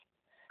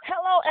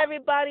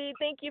everybody.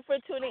 Thank you for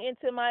tuning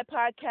into my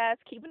podcast,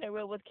 Keeping It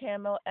Real with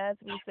Caramel, as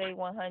we say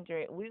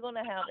 100. We're going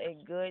to have a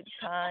good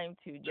time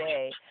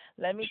today.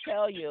 Let me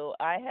tell you,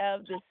 I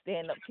have this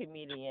stand up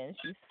comedian.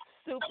 She's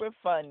super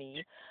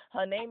funny.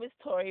 Her name is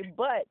Tori,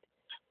 but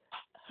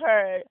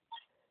her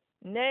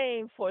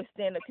name for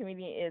stand up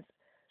comedian is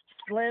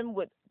Slim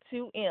with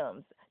two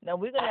M's. Now,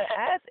 we're going to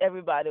ask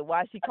everybody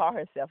why she called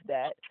herself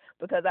that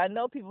because I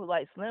know people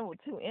like Slim with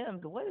two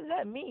M's. What does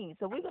that mean?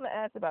 So we're going to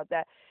ask about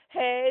that.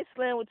 Hey,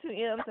 Slim with two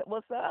M's,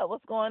 what's up?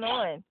 What's going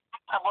on?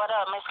 What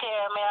up, Miss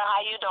Caramel?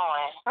 How you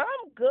doing?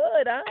 I'm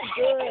good. I'm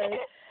good.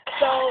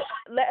 So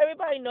let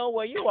everybody know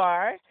where you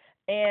are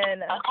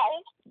and Okay.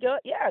 go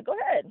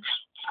ahead.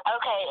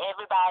 Okay,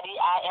 everybody.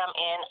 I am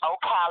in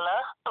Ocala,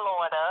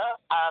 Florida,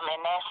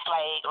 and that's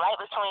like right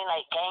between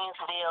like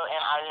Gainesville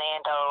and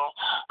Orlando.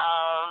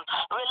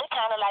 Really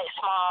kind of like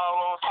small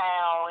little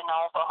town. We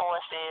known for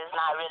horses.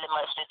 Not really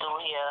much to do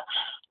here.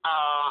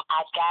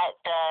 I got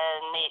the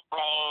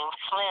nickname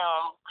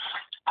Slim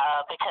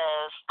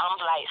because I'm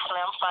like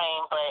slim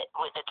frame, but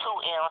with the two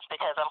M's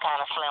because I'm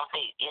kind of slim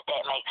thick, if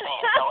that makes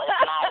sense. So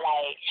it's not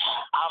like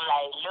I'm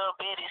like little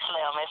bitty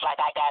slim. It's like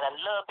I got a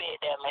little bit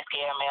there, Miss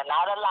Caramel,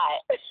 not a lot.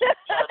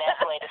 So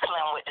that's where the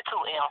slim with the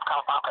two M's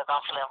come from because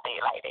I'm slim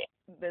thick like that.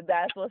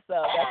 That's what's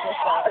up. That's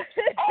what's up.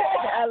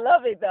 I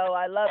love it though.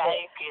 I love it.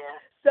 Thank you.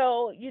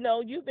 So,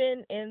 you've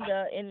been in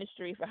the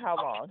industry for how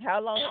long? How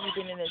long have you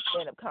been in the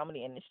stand-up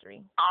comedy industry?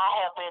 I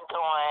have been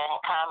doing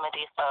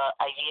comedy for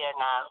a year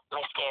now,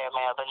 Miss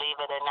Caramel, believe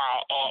it or not,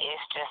 and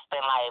it's just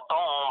been like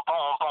boom,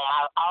 boom, boom.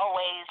 I've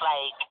always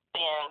like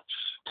been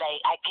like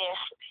I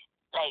guess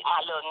like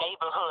my little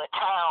neighborhood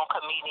town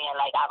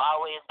comedian. Like I've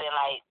always been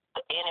like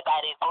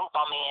anybody group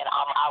I'm in,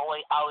 I'm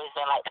always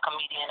been like the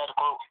comedian of the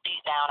group.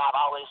 Deep down,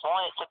 I've always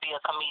wanted to be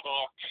a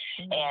comedian,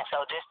 and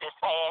so just this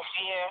past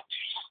year,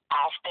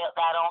 I stepped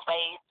out on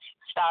faith,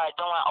 started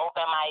doing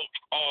open mics,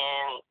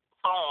 and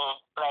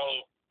boom,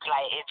 like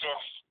it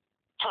just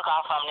took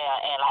off from there,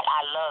 and like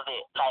I love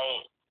it.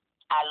 Like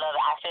I love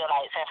it. I feel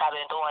like since I've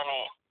been doing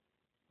it,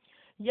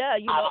 yeah,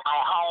 I'm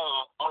at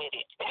home with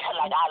it.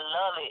 Like I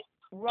love it.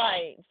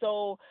 Right.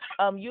 So,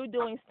 you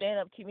doing stand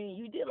up comedy,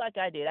 you did like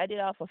I did. I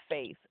did off of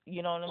faith.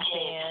 You know what I'm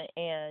saying?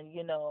 And,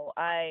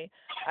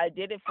 I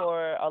did it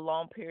for a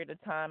long period of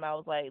time. I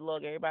was like,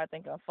 look, everybody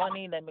think I'm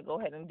funny, let me go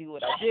ahead and do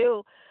what I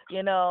do,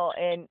 and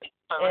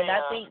I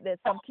think that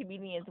some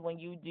comedians when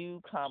you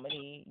do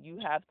comedy, you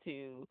have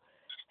to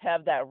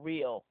have that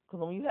real.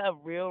 Because when you have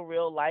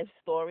real life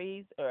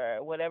stories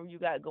or whatever you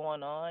got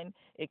going on,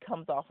 it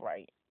comes off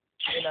right.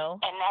 And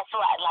that's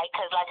why, like,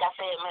 cause like I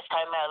said, Miss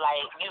Carmel,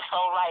 like, you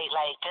so right,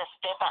 like, just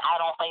stepping out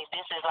on faith,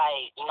 this is,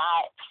 like,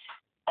 not,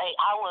 like,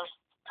 I was,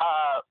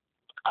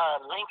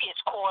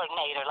 linkage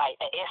coordinator, like,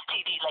 the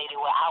STD lady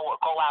where I would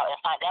go out and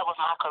find, that was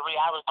my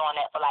career, I was doing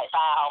that for, like,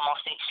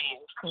 almost 6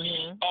 years,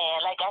 and,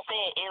 like I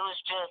said, it was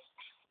just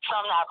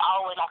something I've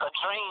always, like, a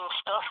dream,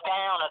 stuffed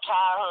down, a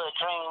childhood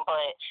dream,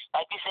 but,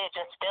 like you said,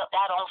 just stepped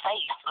out on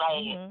faith,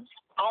 like,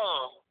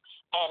 boom.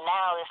 And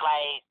now it's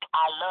like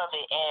I love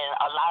it, and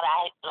a lot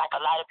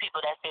of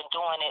people that's been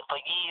doing it for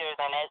years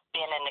and that's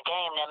been in the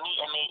game, they're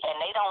meeting me, and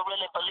they don't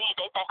really believe.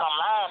 They think I'm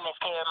lying, Miss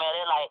Caramel.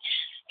 They're like,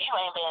 you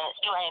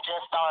ain't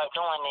just started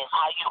doing this.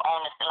 How you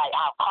honest, like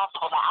how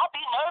comfortable? Like I be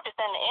nervous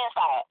in the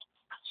inside,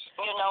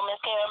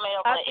 Miss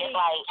Caramel. But it's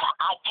like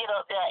I get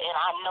up there and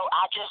I know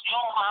I just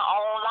use my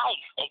own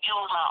life and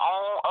use my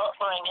own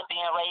upbringing,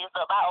 being raised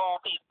up by old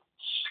people.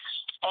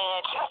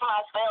 And just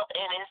myself,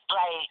 and it's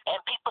like,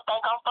 and people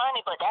think I'm funny,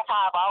 but that's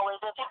how I've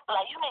always been. People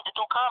like, you need to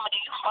do comedy,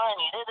 you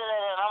funny,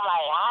 and I'm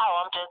like,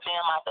 how? I'm just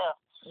being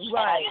myself. Right.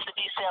 And I used to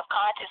be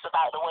self-conscious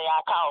about the way I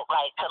talk.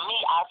 Like, to me,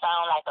 I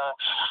sound like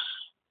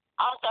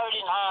I'm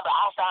 39, but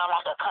I sound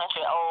like a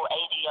country old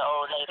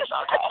 80-year-old lady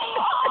sometimes.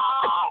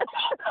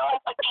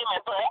 Lord forgive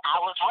me, but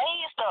I was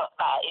raised up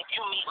by, if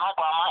you meet my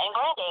grandma and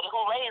granddaddy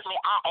who raised me,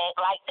 I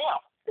act like them.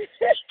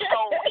 So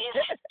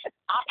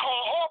I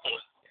can't help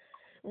it.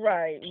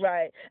 Right.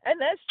 And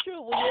that's true.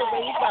 When you're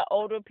raised by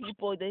older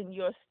people, then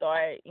you'll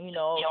start,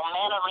 your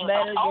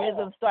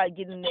mannerisms start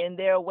getting in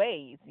their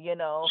ways,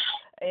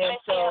 And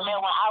so, when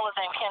I was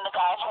in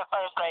kindergarten,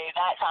 first grade,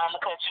 not time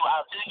to cut you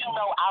out. Do you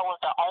know I was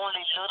the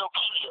only little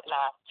kid?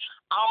 Now,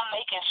 I'm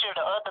making sure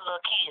the other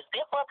little kids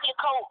zip up your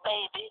coat,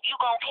 baby. You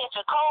gonna catch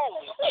a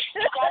cold.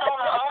 You got on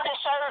an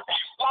undershirt,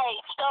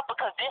 like stuff,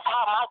 because this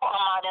how my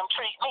grandma them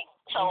treat me.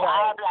 So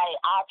I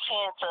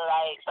tend to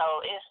so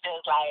it's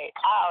just like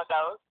I don't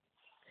know.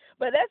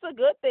 But that's a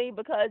good thing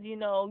because, you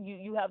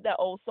have that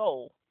old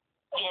soul.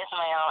 Yes,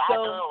 ma'am, I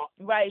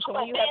do. Right, so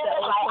when you have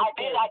that old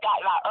soul. I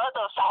got my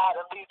other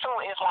side of me, too.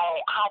 It's like,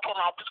 how can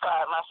I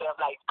describe myself?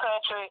 Like,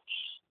 country,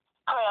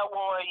 prayer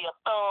warrior,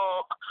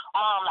 thug.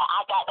 Like,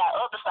 I got that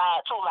other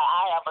side, too. Like,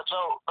 I have a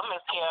joke,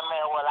 Miss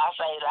Caramel, where I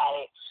say,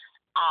 like,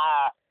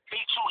 I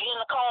beat you in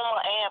the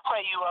coma and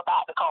pray you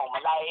about the coma.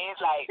 Like,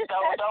 it's like,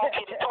 don't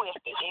get it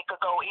twisted. It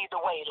could go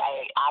either way.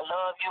 Like, I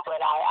love you,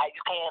 but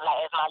you can't, like,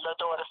 as my little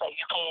daughter say,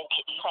 you can't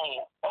get these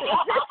hands.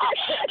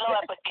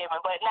 Lord forgive me,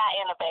 but not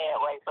in a bad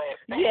way. But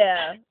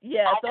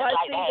yeah. So I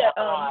think that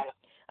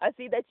I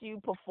see that you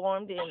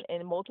performed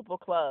in multiple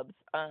clubs.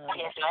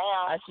 Yes,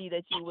 ma'am. I see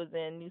that you was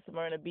in New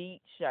Smyrna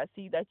Beach. I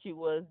see that you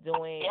was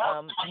doing.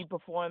 You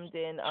performed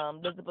in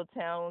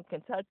Elizabethtown,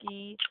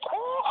 Kentucky.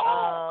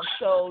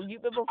 So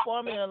you've been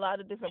performing in a lot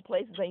of different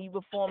places, and you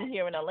performed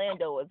here in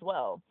Orlando as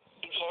well.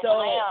 Yes, ma'am.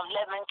 Go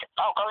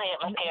ahead,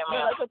 Ms. Caramel.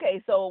 No, that's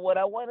okay. So what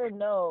I want to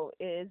know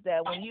is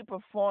that when you're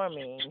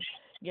performing,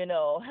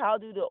 how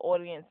do the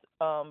audience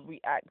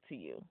react to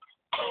you?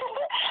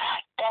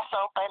 That's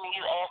so funny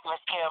you asked, Miss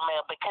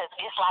Caramel, because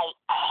it's like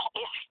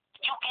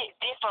you get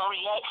different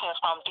reactions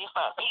from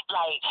different people.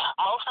 Like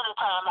most of the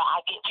time,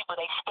 I get people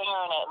they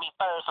staring at me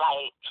first,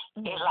 like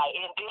it's like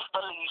in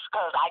disbelief,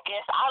 because I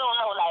guess I don't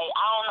know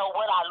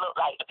what I look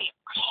like to people.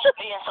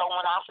 Then so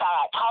when I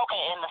start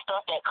talking and the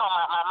stuff that come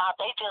out my mouth,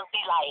 they just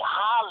be like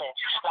hollering.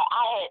 Like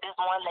I had this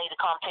one lady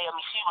come tell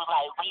me she was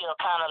like real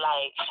kind of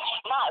like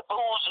not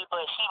bougie,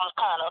 but she was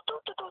kind of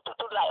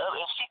like,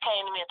 and she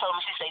came to me and told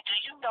me, she said, "Do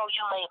you know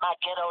you made my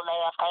ghetto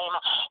laugh come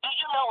out? Do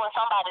you know when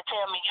somebody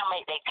tell me you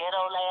make that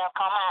ghetto laugh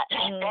come out?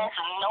 That's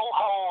no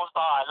holds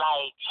barred,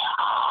 like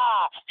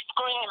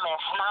screaming,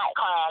 snot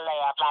crying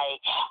laugh.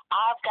 Like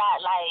I've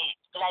got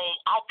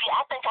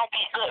I think I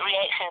get good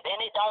reactions,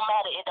 and it don't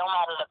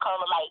matter the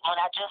color. Like when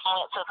I just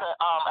went to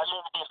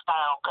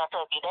Elizabethtown,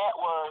 Kentucky,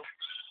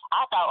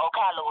 I thought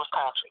Ocala was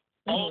country.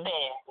 Baby,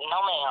 no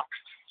ma'am.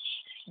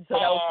 So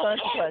that was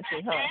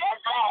country, huh?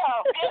 Yes,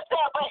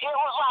 ma'am. But it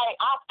was like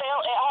I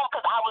felt at home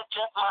because I was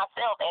just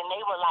myself, and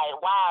they were like,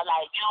 "Wow,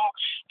 like you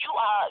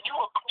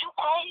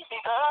crazy,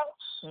 girl.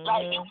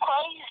 Like you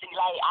crazy."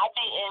 Like I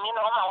didn't,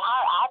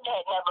 I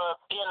had never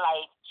been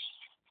like.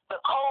 The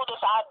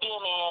coldest I've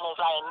been in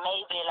is like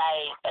maybe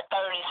like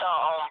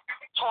 30-something,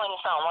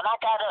 20-something. When I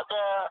got up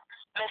there,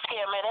 Miss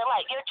Caramel, they're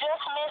like, "You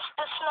just missed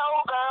the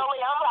snow,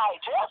 girlie." I'm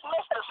like, "Just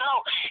missed the snow."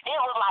 It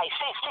was like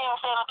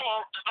 16,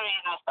 17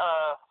 degrees.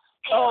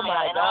 Oh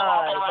my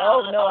God!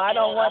 Oh no, I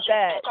don't want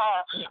that.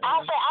 I said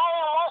I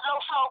didn't want no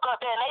smoke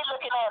up there. And they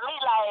looking at me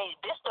like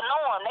this the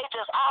norm. They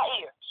just out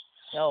here.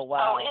 Oh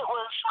wow. So it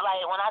was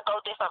like when I go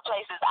different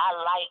places, I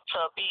like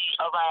to be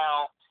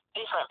around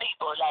different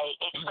people, like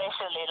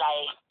especially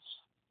like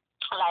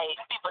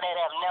people that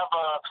I've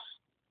never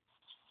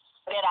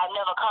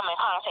come in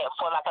contact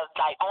before. Like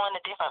going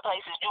to different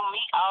places, you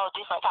meet all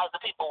different types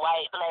of people,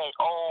 white, black,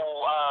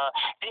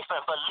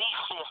 different belief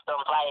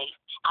systems. Like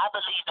I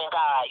believe in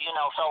God,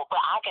 so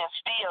but I can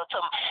still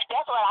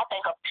that's what I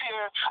think a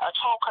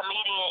true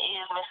comedian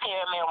is, Miss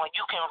Caramel, when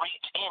you can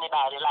reach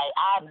anybody. Like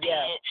I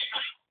did.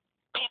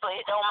 People,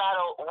 it don't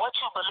matter what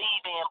you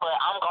believe in, but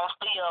I'm gonna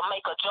still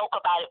make a joke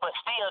about it, but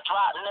still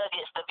drop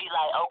nuggets to be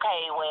like,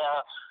 okay,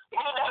 well,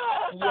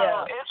 So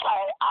it's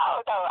like, I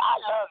don't know, I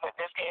love it,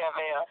 Miss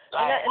Caramel.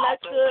 And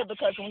that's good,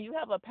 because when you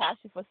have a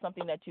passion for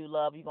something that you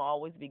love, you're gonna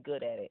always be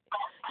good at it.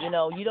 You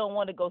don't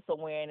want to go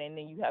somewhere and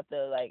then you have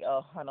to like,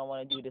 oh, I don't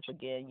want to do this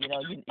again. You're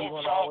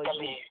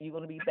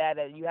gonna be bad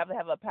at it. You have to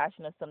have a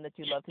passion of something that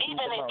you love to do.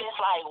 Even if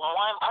it's like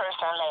one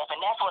person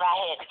laughing, that's what I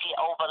had to get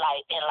over,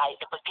 like in like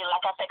the beginning,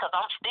 like I said, because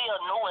I'm still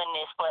new in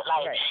this, but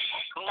like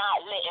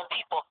not letting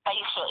people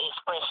facial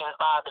expressions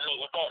bother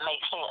me, if that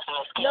makes sense,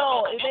 Miss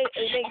Caramel. No, it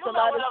makes a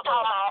lot of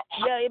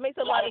sense. Yeah, it makes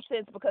a lot of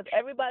sense, because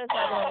everybody's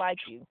not gonna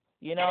like you.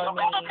 You know what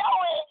I mean?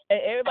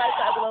 Everybody's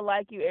not going to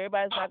like you.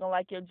 Everybody's not going to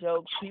like your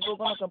jokes. People are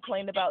going to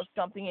complain about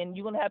something, and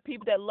you're going to have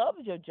people that love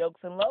your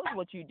jokes and love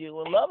what you do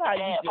and love how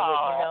you do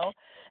it,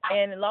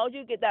 And as long as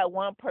you get that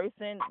one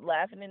person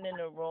laughing in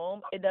the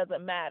room, it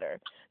doesn't matter,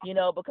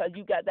 because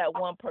you got that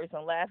one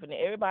person laughing. And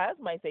everybody else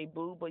might say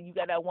boo, but you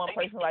got that one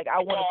person like, I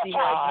want to see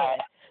her again.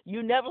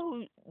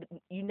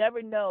 You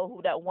never know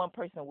who that one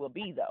person will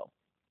be, though.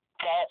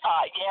 That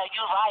part, yeah,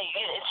 you're right.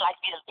 It's like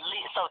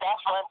so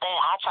that's one thing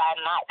I try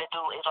not to do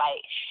is like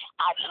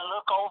I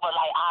look over,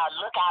 like I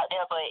look out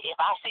there, but if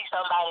I see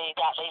somebody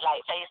got they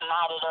like face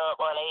knotted up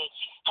or they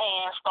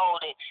hands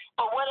folded,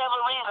 for whatever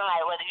reason,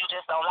 like whether you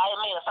just don't like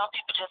me or some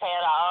people just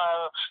had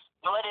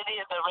what it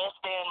is, the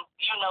resting,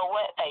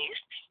 what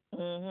face.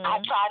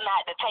 I try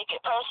not to take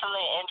it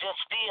personally and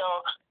just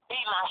still be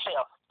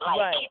myself,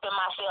 like keeping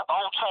myself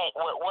on track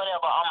with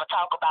whatever I'm gonna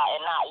talk about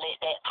and not let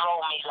that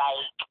throw me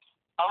like.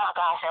 Oh my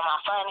gosh, am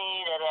I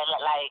funny?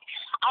 Like,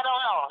 I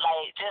don't know.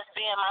 Like, just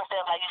being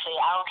myself, like you say,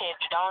 I don't care if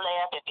you don't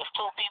laugh, if it's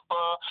two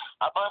people,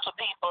 a bunch of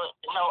people.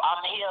 No,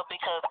 I'm here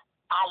because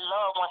I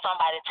love when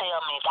somebody tell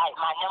me, like,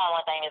 my number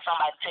one thing is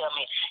somebody tell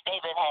me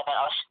they've been having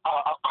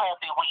a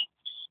crappy week,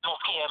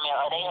 Miss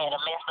Caramel, or they had a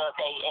messed up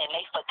day, and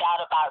they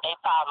forgot about their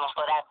problems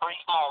for that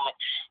brief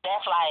moment.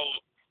 That's like,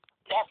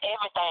 that's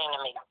everything to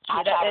me.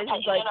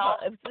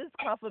 It's this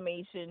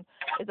confirmation.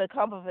 It's a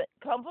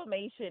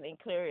confirmation and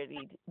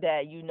clarity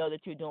that you know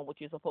that you're doing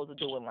what you're supposed to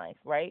do in life,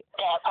 right?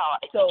 That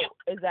part. So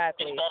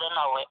exactly. You better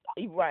know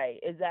it. Right,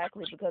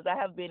 exactly. Because I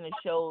have been in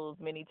shows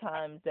many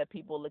times that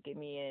people look at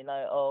me and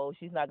like, oh,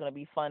 she's not gonna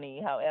be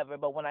funny. However,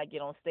 but when I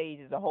get on stage,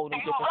 it's a whole new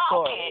different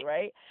story,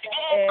 right? Yes,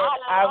 and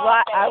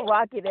I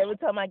rock it every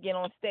time I get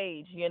on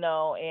stage,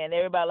 and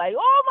everybody like,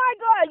 oh my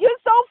God, you're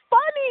so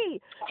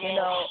funny.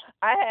 Yes.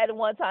 I had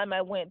one time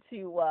I went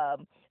to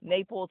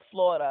Naples,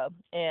 Florida,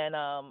 and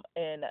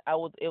it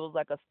was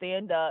like a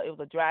stand up. It was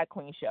a drag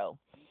queen show,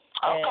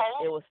 and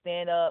Okay. it was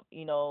stand up.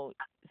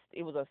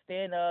 It was a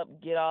stand up,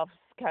 get off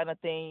kind of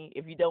thing.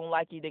 If you don't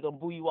like it, they're gonna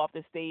boo you off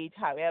the stage.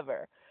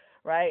 However,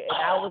 right?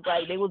 And I was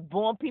like, they was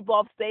booing people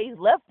off stage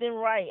left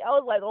and right. I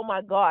was like, oh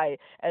my god!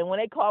 And when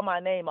they called my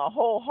name, my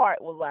whole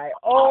heart was like,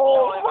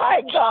 oh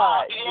my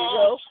god, you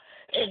know.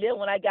 And then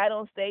when I got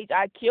on stage,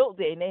 I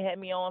killed it, and they had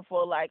me on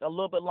for like a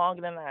little bit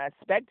longer than I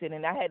expected,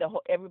 and I had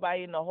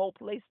everybody in the whole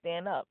place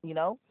stand up, you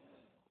know.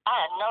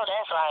 I know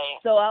that's right.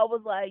 So I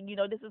was like,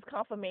 this is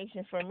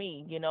confirmation for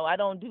me. I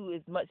don't do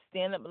as much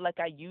stand up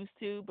like I used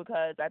to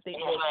because I think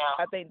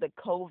the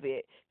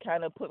COVID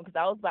kind of put, because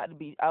I was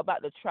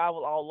about to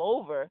travel all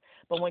over,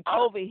 but when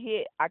COVID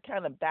hit, I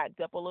kind of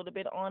backed up a little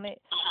bit on it,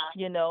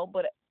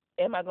 But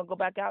am I gonna go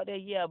back out there?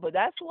 Yeah, but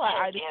that's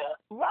why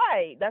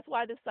That's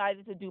why I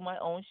decided to do my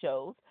own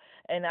shows,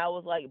 and I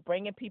was like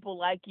bringing people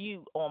like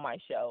you on my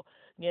show.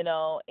 And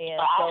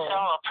I so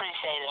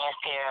appreciate it, Miss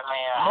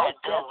Caramel. I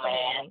do,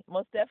 man.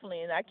 Most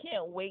definitely, and I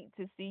can't wait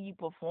to see you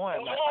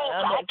perform. Yes,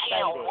 I'm I excited.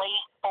 can't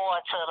wait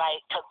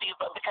to be,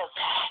 because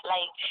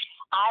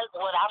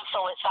what I'm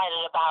so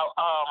excited about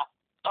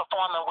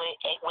performing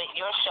with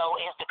your show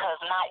is because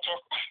not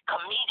just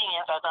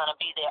comedians are gonna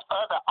be there,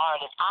 other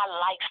artists. I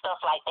like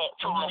stuff like that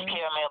too, Miss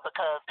Caramel,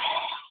 because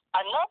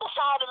another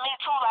side of me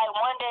too, like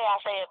one day I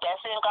say, if that's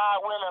in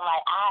God willing,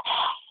 like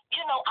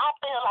I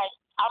feel like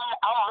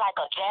I'm like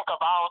a jack of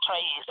all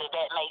trades, if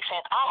that makes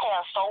sense. I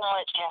have so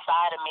much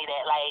inside of me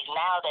that, like,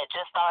 now that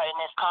just starting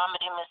this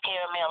comedy, Miss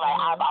Caramel, like,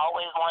 I've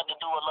always wanted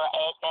to do a little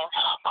acting.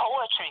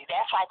 Poetry,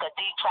 that's like a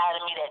deep side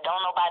of me that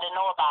don't nobody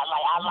know about.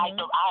 Like,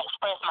 I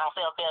express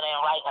myself better in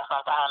writing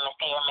sometimes, Miss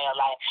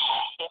Caramel. Like,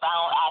 if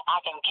I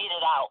can get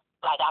it out.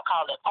 Like, I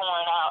call it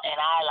pouring out,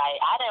 and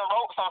I done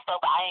wrote some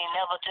stuff, but I ain't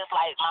never just,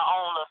 like, my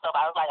own little stuff.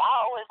 I was like, I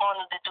always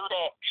wanted to do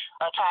that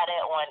or try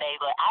that one day,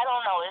 but I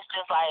don't know. It's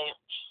just like,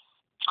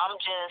 I'm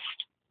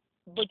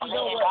just. But you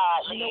know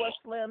what,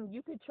 Slim?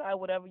 You can try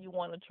whatever you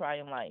want to try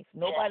in life.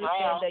 Nobody's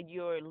saying that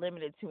you're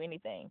limited to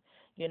anything.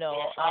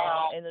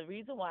 And the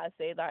reason why I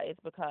say that is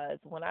because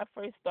when I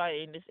first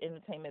started in this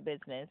entertainment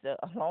business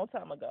a long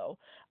time ago,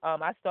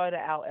 I started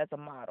out as a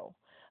model.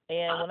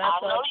 And when I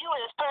know you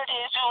as pretty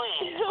as you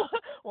is.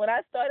 When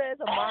I started as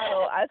a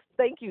model, I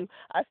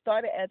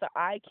started as an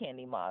eye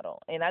candy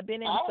model, and I've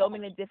been in so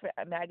many different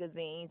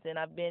magazines, and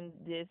I've been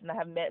this, and I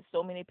have met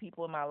so many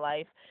people in my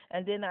life.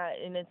 And then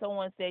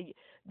someone said,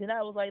 then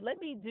I was like,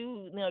 let me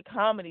do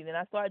comedy. Then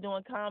I started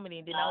doing comedy.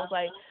 And then I was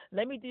like,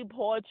 let me do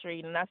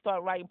poetry. And I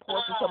started writing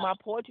poetry. So my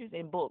poetry's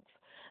in books.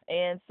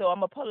 And so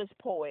I'm a published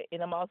poet,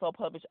 and I'm also a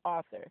published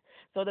author.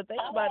 So the thing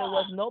about it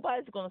was,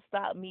 nobody's going to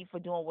stop me for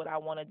doing what I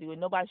want to do,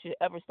 and nobody should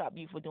ever stop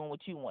you for doing what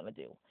you want to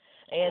do.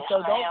 And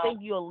so don't think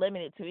you're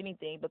limited to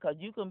anything, because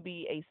you can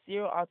be a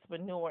serial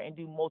entrepreneur and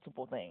do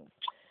multiple things.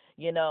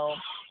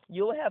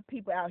 You'll have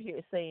people out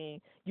here saying,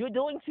 you're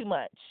doing too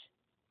much,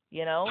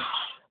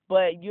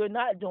 but you're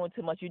not doing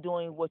too much. You're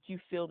doing what you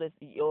feel is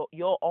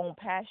your own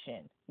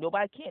passion.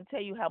 Nobody can't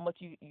tell you how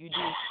much you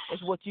do.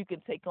 It's what you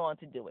can take on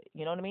to do it.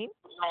 You know what I mean?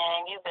 Man,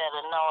 you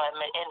better know it.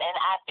 And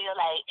I feel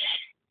like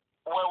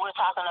what we're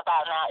talking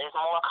about now is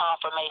more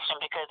confirmation,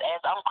 because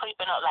as I'm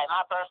creeping up, like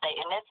my birthday,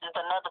 and this is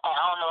another thing,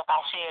 I don't know if I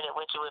shared it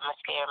with you with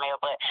Miss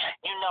Caramel, but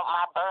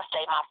my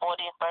birthday, my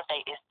 40th birthday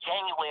is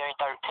January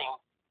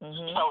 13th.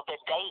 So the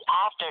day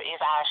after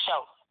is our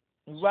show.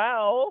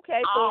 Wow,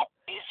 okay. So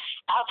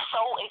I'm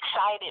so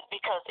excited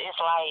because it's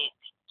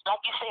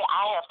like you said,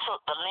 I have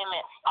took the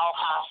limit off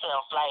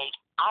myself. Like,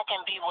 I can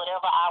be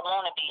whatever I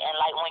want to be. And,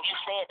 like, when you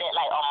said that,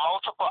 like, a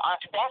multiple,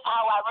 that's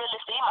how I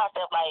really see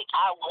myself. Like,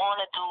 I want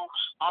to do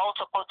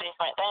multiple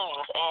different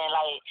things. And,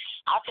 like,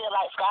 I feel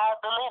like sky's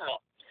the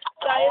limit.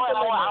 The more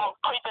and more I'm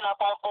creeping up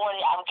on 40,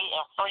 I'm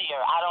getting freer.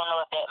 I don't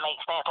know if that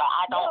makes sense. Like,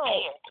 I don't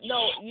care. No,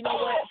 you know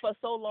what? For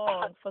so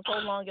long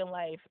in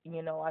life,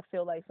 I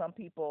feel like some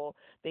people,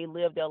 they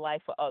live their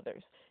life for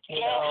others.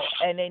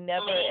 And they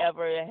never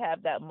ever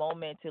have that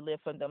moment to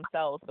live for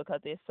themselves, because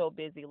they're so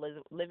busy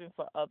living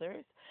for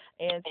others.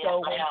 And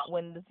so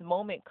when this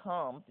moment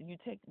comes, you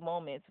take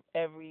moments,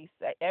 every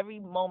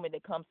moment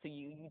that comes to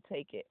you, you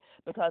take it,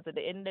 because at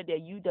the end of the day,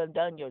 you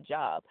done your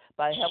job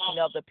by helping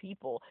other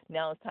people.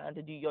 Now it's time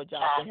to do your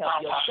job to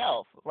help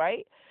yourself,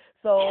 right?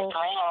 So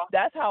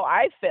that's how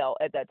I felt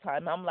at that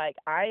time. I'm like,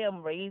 I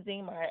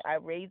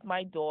raised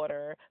my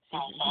daughter.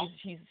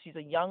 She's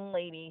a young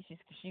lady.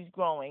 She's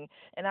growing,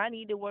 and I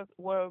need to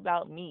worry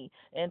about me.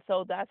 And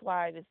so that's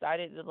why I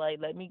decided to, like,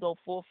 let me go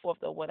full force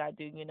of what I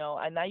do.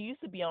 And I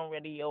used to be on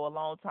radio a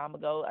long time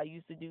ago. I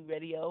used to do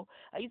radio.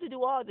 I used to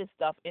do all this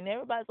stuff, and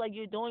everybody's like,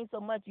 you're doing so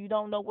much, you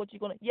don't know what you're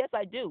gonna. Yes,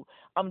 I do.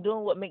 I'm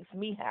doing what makes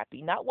me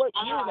happy, not what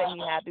you make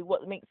me happy.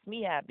 What makes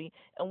me happy,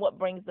 and what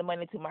brings the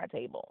money to my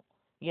table.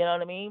 You know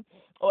what I mean?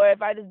 Or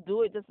if I just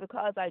do it just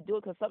because I do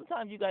it, because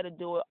sometimes you got to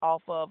do it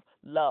off of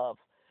love.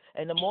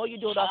 And the more you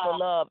do it off of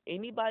love,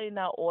 anybody in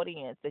our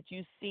audience that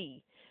you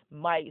see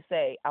might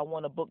say, I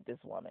want to book this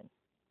woman.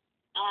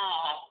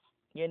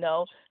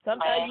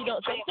 Sometimes you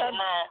don't.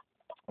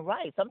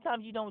 Right.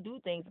 Sometimes you don't do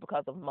things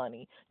because of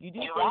money. You do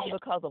You're things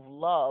right. because of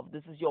love.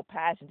 This is your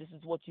passion. This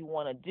is what you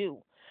want to do.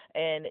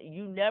 And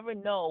you never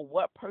know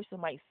what person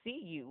might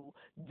see you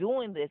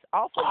doing this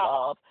off of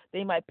love.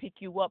 They might pick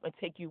you up and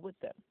take you with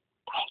them.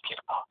 Thank you,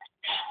 Lord.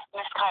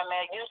 Miss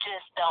Carmel, you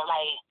just don't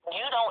like,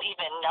 you don't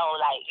even know,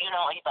 like, you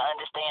don't even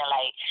understand,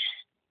 like,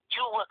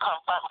 you would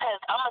confront, because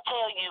I'm going to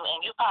tell you, and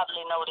you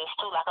probably know this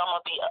too, like, I'm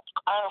going to be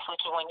honest with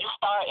you, when you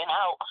starting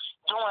out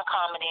doing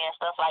comedy and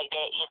stuff like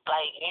that, it's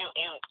like you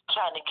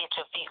trying to get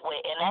your feet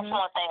wet, and that's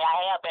one thing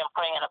I have been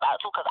praying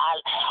about too, because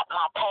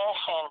my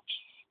passion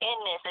in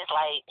this is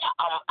like,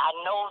 I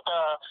know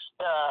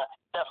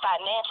the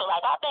financial,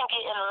 like, I've been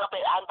getting a little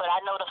bit, but I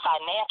know the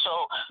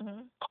financial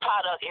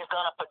product is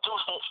going to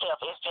produce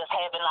itself. It's just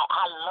having, like,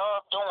 I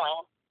love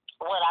doing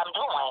what I'm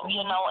doing,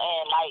 you know,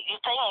 and like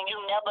you're saying, you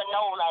never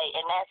know, like,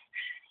 and that's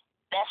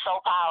so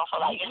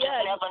powerful. Like, you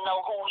just never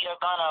know who you're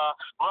gonna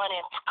run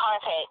into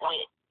contact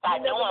with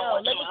by doing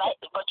what you like,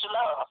 what you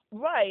love.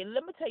 Right.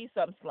 Let me tell you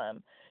something,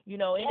 Slim. You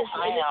know, in this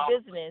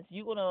business,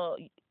 you're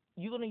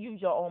gonna use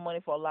your own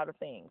money for a lot of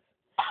things.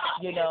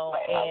 You know,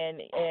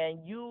 and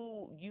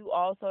you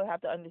also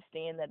have to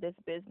understand that this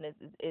business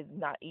is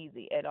not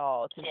easy at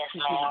all to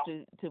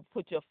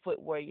put your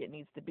foot where it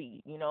needs to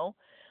be, you know.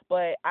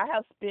 But I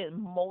have spent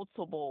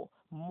multiple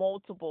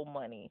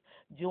money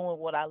doing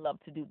what I love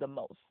to do the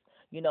most.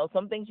 You know,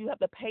 some things you have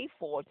to pay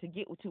for to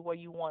get to where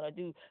you want to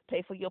do.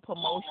 Pay for your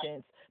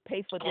promotions,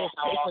 pay for this,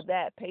 pay for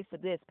that, pay for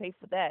this, pay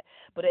for that.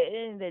 But at the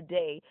end of the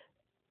day,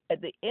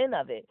 at the end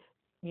of it,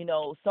 you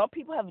know, some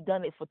people have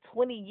done it for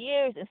 20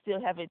 years and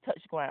still haven't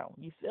touched ground.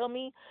 You feel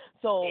me?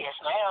 So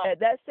at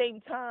that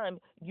same time,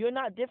 you're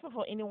not different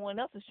from anyone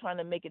else that's trying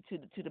to make it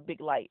to the big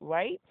light,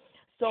 right?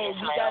 So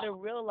you got to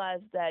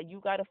realize that you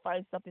got to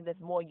find something that's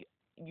more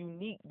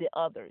unique than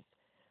others.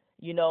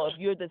 You know, if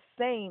you're the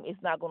same,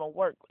 it's not going to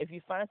work. If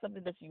you find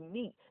something that's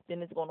unique,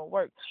 then it's going to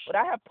work. But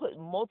I have put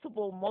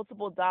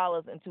multiple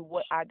dollars into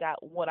what I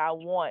got, what I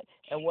want,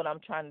 and what I'm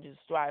trying to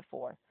strive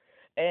for.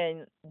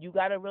 And you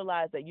got to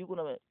realize that you're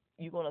gonna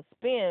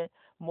spend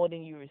more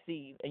than you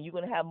receive, and you're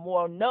gonna have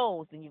more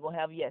no's than you're gonna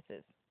have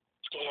yeses.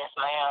 Yes,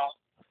 ma'am.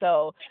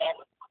 So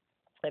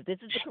if this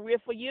is the career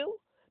for you,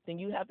 then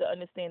you have to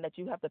understand that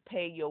you have to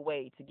pay your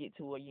way to get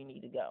to where you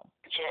need to go.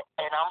 Yeah,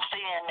 and I'm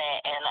seeing that,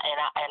 and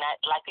I,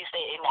 like you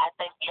said, and I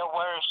think your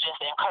words just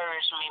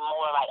encouraged me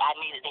more. Like, I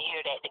needed to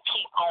hear that to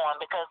keep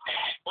going, because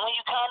when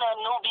you kind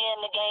of newbie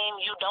in the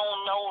game, you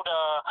don't know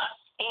the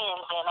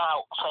ins and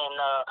outs and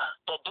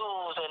the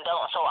do's and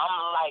don'ts. So I'm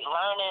like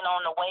learning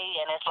on the way,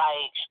 and it's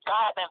like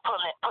God been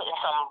putting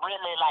some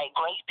really like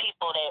great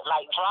people that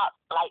like drop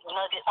like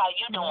nuggets. How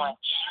you doing?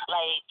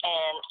 Like,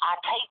 and I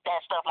take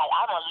that stuff. Like,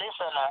 I'm a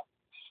listener.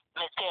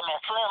 Miss Kim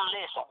and Slim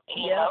listen,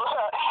 you know.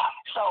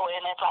 So,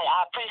 and it's like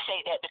I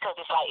appreciate that, because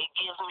it's like it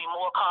gives me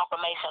more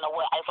confirmation of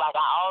what it's like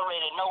I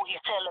already know he's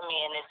telling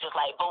me, and it's just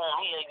like boom,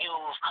 he'll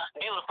use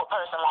beautiful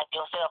person like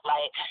yourself.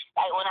 Like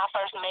when I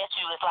first met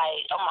you, it's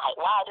like I'm like,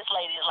 wow, this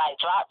lady is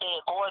like drop dead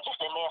gorgeous,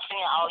 and then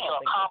seeing all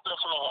your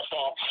accomplishments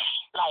and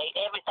like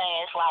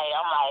everything, it's like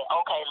I'm like,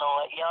 okay,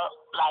 Lord, yup,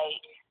 like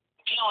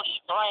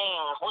beauty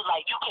brings,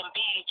 like you can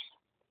be.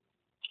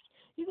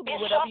 You can be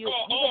whatever you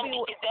can be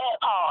that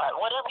part.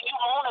 Whatever you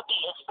want to be.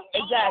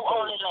 It's your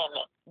only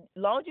limit.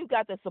 As long as you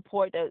got the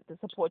support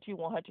you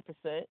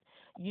 100%,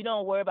 you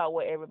don't worry about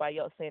what everybody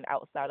else saying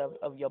outside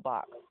of your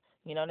box.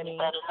 You know what I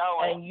mean?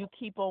 And you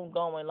keep on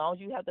going. As long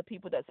as you have the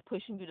people that's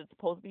pushing you, that's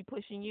supposed to be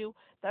pushing you,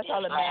 that's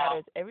all that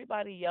matters.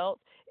 Everybody else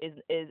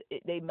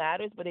they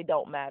matters, but they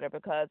don't matter,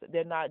 because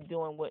they're not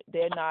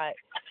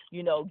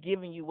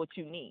giving you what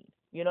you need.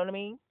 You know what I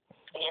mean?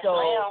 So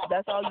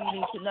that's all you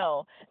need to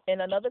know.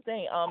 And another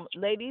thing,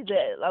 ladies,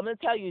 I'm gonna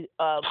tell you,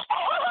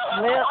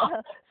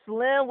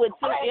 Slim with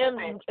 2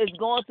 M's is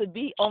going to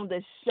be on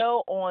the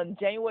show on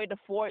January the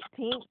 14th,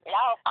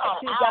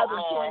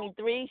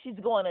 2023. She's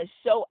going to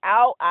show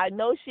out. I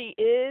know she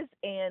is.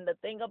 And the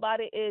thing about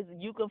it is,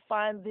 you can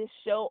find this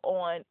show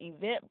on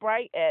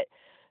Eventbrite at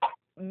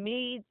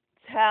Me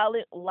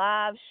Talent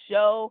Live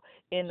Show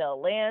in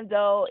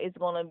Orlando. It's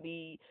going to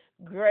be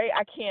great.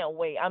 I can't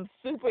wait. I'm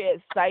super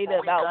excited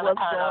about what's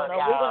going on.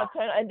 We're going to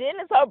turn, and then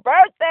it's her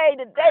birthday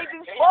the day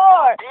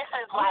before. This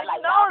is why,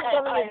 like, y'all it's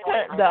going to get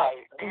turned up.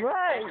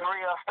 Right. This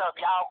real stuff.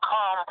 Y'all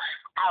come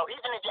out.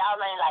 Even if y'all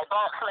ain't like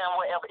Bump Slim,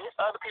 whatever, it's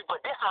other people.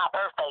 This is my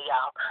birthday,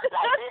 y'all.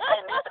 Like, this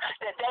and this,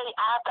 the day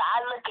after,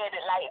 I look at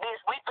it like this.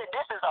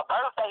 This is a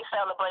birthday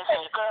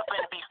celebration. Your girl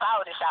finna be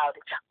fouty.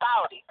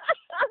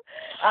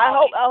 I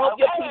hope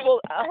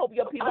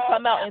your people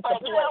come out and support.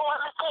 But you know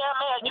what, Miss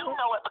Caramel, you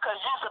know it, because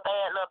you're a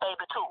bad little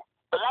baby too.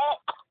 Black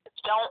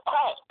don't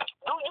crack.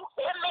 Do you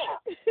hear me?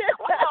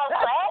 We don't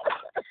crack.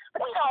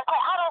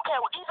 I don't care.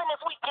 Even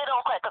if we get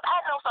on crack, because I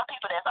know some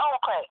people that's on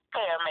crack,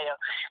 Caramel,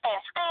 and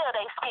still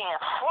they skin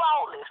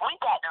flawless. We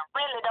got to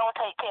really don't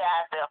take care of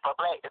ourselves for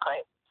black to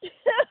crack.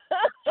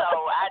 So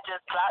I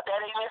just dropped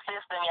that in your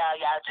system, y'all.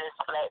 Y'all just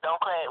black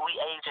don't crack. We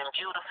aging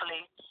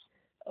beautifully.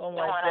 Oh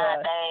my doing our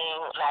God. thing,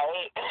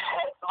 like,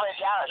 but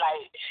y'all,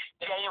 like,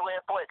 January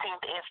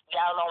 14th, if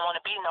y'all don't want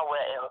to be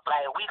nowhere else,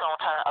 like, we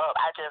gonna turn up.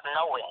 I just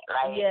know it.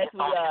 Like, Yes, it's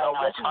we gonna be so are.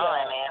 much Yes, we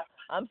fun, are. man.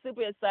 I'm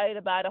super excited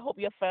about it. I hope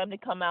your family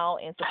come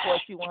out and support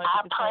you 100%.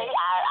 I pray.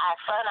 I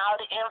send all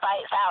the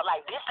invites out.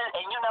 Like, this is,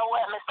 and you know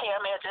what, Miss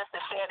Caramel, just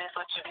to share this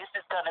with you, this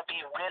is gonna be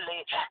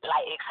really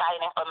like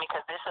exciting for me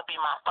because this will be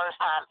my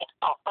first time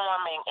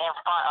performing in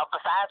front of,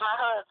 besides my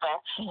husband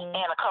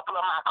and a couple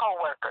of my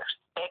coworkers,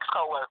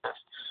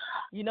 ex-coworkers.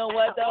 You know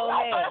what though?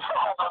 Hey,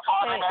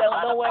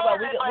 don't worry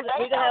about it.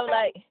 We're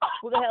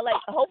gonna have like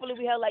hopefully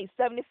we have like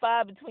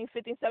 75 between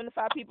 50 and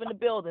 75 people in the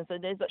building. So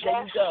there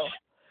you go.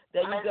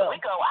 There you go. We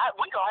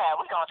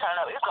gonna turn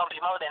up. It's gonna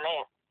be more than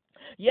that.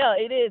 Yeah,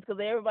 it is because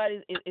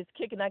everybody is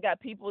kicking. I got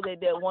people that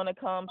want to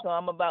come, so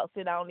I'm about to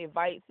sit down and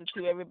invite to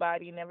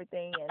everybody and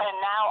everything. And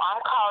now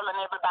I'm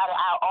calling everybody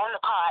out on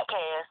the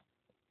podcast.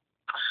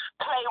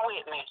 Play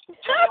with me.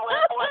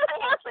 January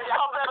 14th.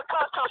 Y'all better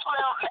come to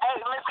Slim.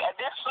 Hey, listen,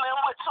 this Slim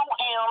with 2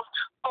 M's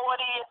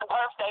 40th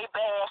birthday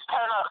bash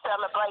turn up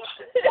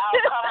celebration. Y'all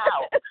come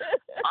out.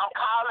 I'm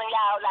calling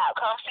y'all out.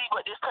 Come see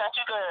what this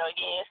country girl.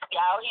 Yes,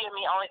 y'all hear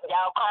me.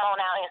 Y'all come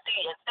on out and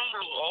see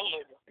me and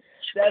hear me.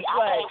 That's I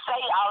right. can't say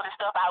all the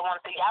stuff I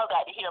want to see. Y'all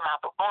got to hear my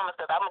performance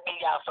because I'm gonna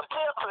give y'all some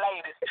tips,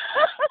 ladies.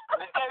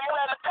 You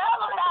better tell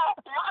them now.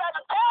 You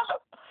better tell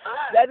them.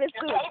 That is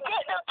true. You can't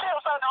get them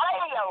tips on the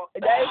radio.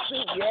 That is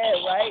true. Yeah,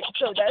 right.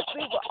 So that's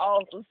super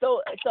awesome.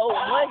 So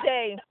one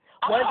day,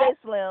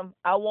 Slim,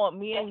 I want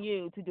me and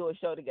you to do a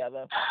show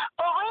together.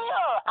 For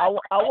real.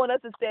 I want us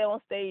to stay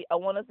on stage. I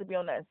want us to be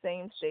on that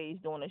same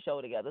stage doing a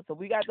show together. So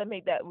we got to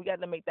make that. We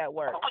got to make that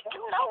work.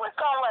 You know it's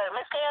gonna work,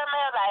 Miss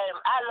Caramel. Like,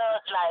 I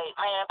love, like,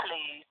 man,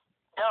 please,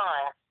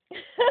 done.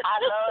 I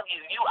love you.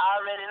 You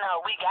already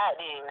know we got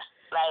this.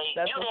 Like,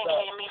 that's you didn't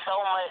give me so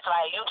much.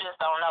 Like, you just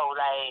don't know.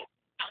 Like,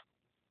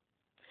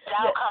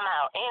 y'all come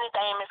out.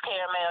 Anything Miss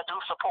Caramel do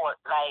support.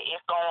 Like,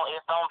 it's gonna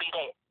be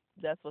that.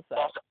 That's what's up.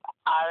 That's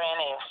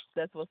RNS.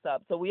 That's what's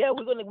up. So we're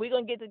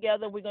gonna get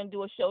together. We're gonna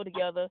do a show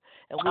together,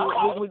 and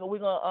we're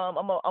gonna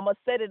I'm gonna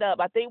set it up.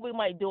 I think we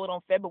might do it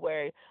on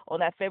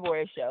that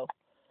February show.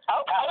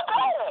 Okay,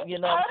 good. You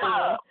know what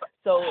I'm saying?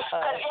 So when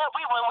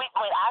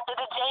after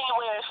the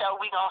January show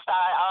we gonna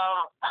start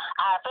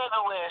our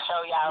February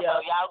show, y'all. Yeah.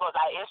 So y'all go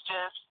like it's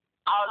just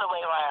all the way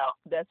around.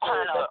 That's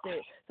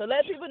it. So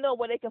let people know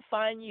where they can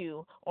find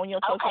you on your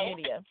social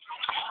media.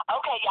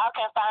 Okay, y'all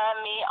can find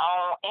me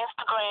on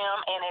Instagram,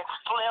 and it's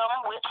Slim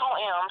with 2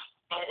 M's.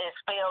 It's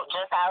spelled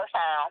just how it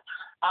sounds.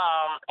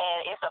 And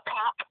it's a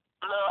pink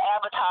little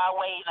avatar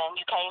waving.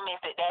 You can't miss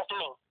it. That's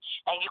me.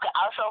 And you can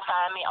also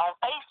find me on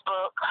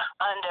Facebook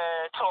under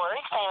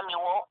Tori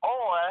Samuel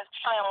or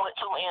Slim with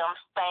 2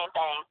 M's, same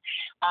thing.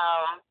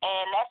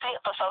 And that's it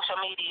for social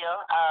media.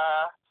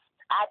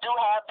 I do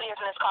have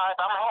business cards.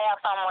 I'm going to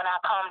have some when I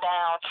come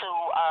down to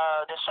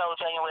the show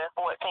January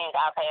 14th.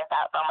 I'll pass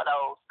out some of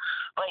those.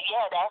 But,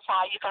 yeah, that's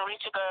how you can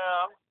reach a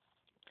girl.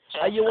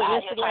 Are you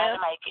on Instagram?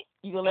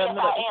 You gonna let me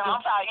know? Yes, I am.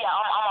 I'm sorry. Yeah,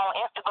 I'm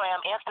on Instagram.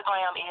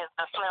 Instagram is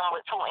the Slim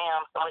with 2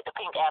 M's with the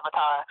pink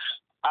avatar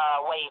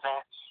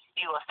waving.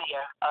 You will see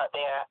her up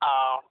there.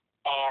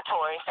 And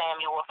Tori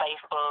Samuel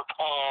Facebook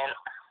and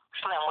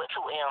Slim with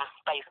 2 M's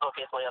Facebook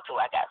as well too.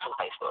 I got 2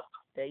 Facebook.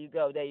 There you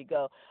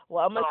go.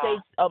 Well, I'm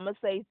gonna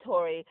say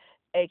Tori,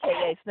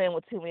 AKA Slim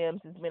with 2 M's.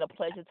 It's been a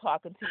pleasure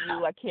talking to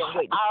you. I can't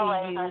wait to see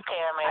you.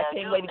 I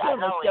can't wait to get on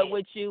the show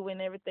with you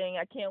and everything.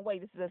 I can't wait.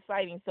 This is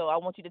exciting. So I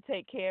want you to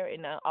take care,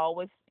 and I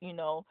always,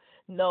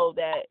 know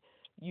that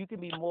you can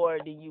be more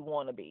than you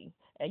want to be,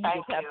 and you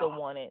just have to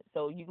want it.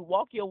 So you can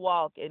walk your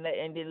walk and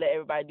then let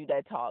everybody do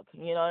that talk.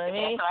 You know what I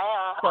mean? Yes,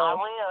 ma'am. So, I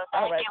will.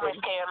 Thank you,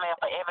 Miss Caramel,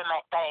 for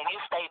everything. You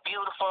stay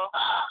beautiful.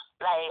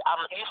 Like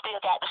you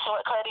still got the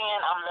shortcut in.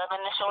 I'm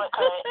loving the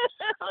shortcut.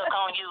 Look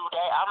on you.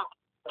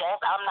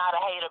 I'm not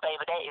a hater,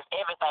 baby. That is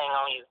everything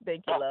on you.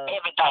 Thank you, love.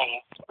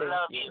 Everything.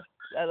 Love you.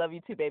 I love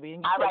you too, baby.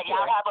 All right,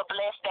 y'all have a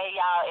blessed day,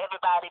 y'all.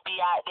 Everybody be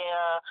out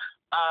there.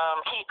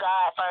 Keep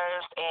God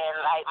first, and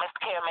like Mr.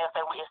 Caramel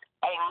said,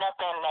 ain't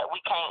nothing that we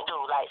can't do.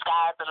 Like,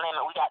 sky's the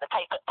limit. We got to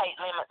take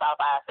limits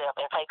off ourselves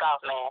and take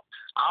off, man.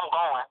 I'm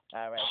going.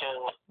 All right.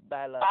 Sure.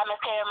 Bye, love. Bye,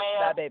 Miss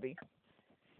Caramel. Bye, baby.